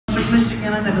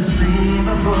Michigan I've never seen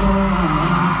before.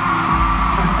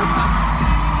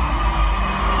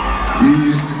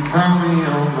 You used to call me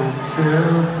on my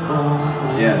cell phone.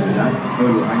 Yeah, dude, I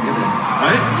get it.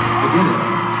 Right? I get it.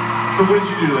 So what did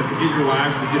you do? Like to get your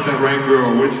wife to get that right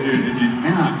girl? What did you do?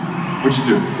 Man, What'd you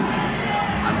do?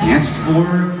 I danced for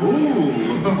her.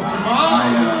 Ooh.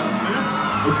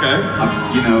 Okay. I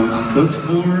cooked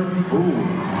for her. Ooh.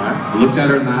 All right. I looked at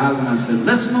her in the eyes and I said,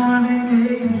 let's Marvin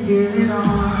Gaye and get it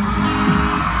on.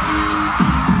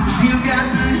 You got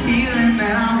the healing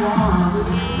that I want,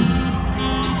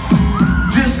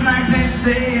 just like they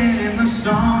say it in the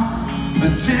song.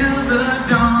 Until the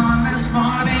dawn, let's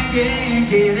Marvin Gaye and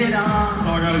get it on. That's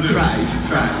all I gotta do. You should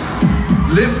try.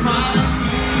 Let's Marvin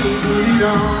Gaye and get it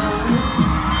on.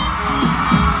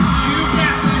 You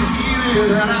got the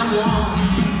healing that I want,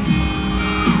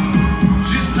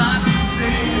 just like they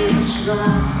say in the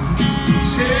song.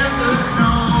 Till the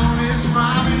dawn, let's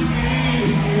Marvin Gaye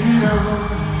and get it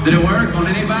on. Did it work on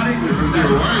anybody? It worked. It worked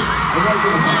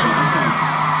a little bit.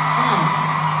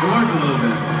 It worked a little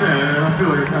bit. Yeah, I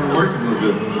feel like it kind of worked a little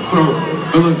bit. So,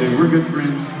 but look, dude, we're good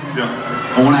friends. Yeah.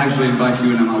 I want to actually invite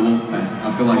you into my wolf pack.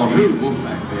 I feel like we need a wolf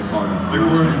pack to be a part of. Like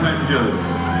we're in a pack together.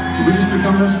 Did we just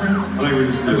become best friends? I think we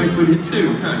just did. I think we did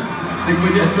too. Okay. I think we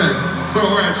did. Okay. So,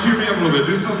 all right, cheer me up a little bit.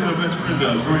 Do something that a best friend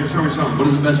does. Show me something. What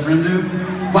does a best friend do?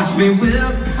 Watch me whip,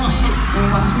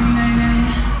 watch me nay-nay.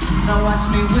 Now watch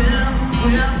me whip,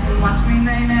 watch me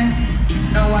nay-nay.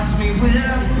 Now watch me whip.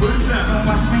 What is that?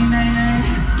 Watch me nay-nay.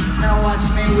 Now watch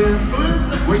me whip. What is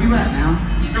that? Where you at now?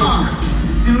 Come on.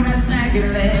 Do that snaggy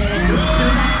leg. Do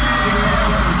that snaggy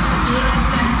leg. Do that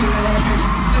snaggy leg.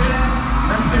 Do that.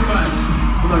 That's too much.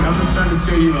 Look, I'm just trying to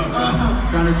cheer you up.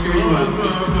 Trying to cheer you up.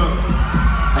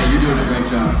 Hey, you're doing a great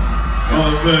job.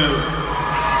 Oh, man.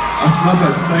 I smelled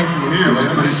that stank from here. It was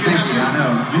pretty stinky, I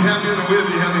know. You have me in the whip,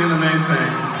 you have me in the name thing.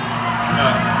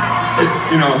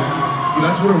 But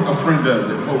that's what a friend does.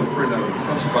 They pull a friend out of a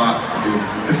tough spot.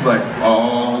 It's like,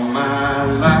 all my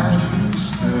life you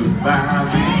stood by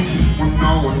me when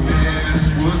no one else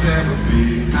was ever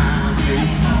behind me.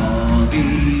 All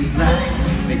these lights,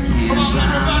 they can't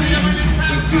blind me.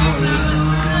 With your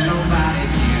love, nobody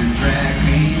can drag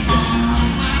me down.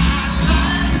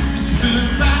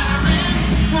 Stood by me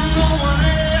when no one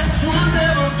else was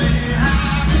ever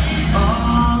behind me.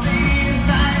 All these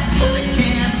lights, they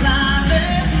can't blind me.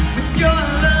 With your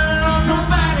love,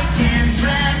 nobody can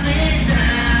drag me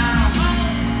down.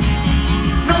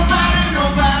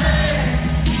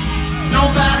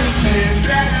 Nobody can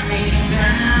drag me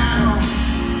down.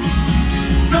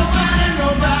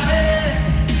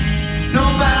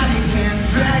 Nobody can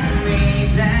drag me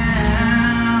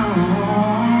down.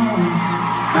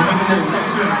 I'm in this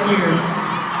section right here.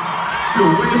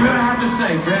 What you gonna have to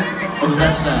say, Brett? On the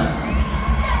left side.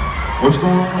 What's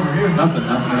going on over here? Nothing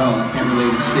at all. I can't really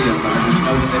even see them, but I just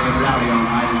know that they've been rowdy all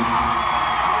night.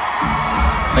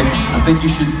 And I think you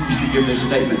should give this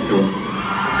statement to them.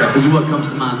 Okay. This is what comes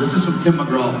to mind. This is some Tim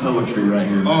McGraw poetry right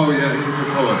here. Oh yeah, he's a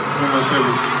good poet. It's one of my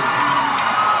favorites.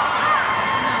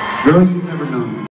 Girl, you've never known.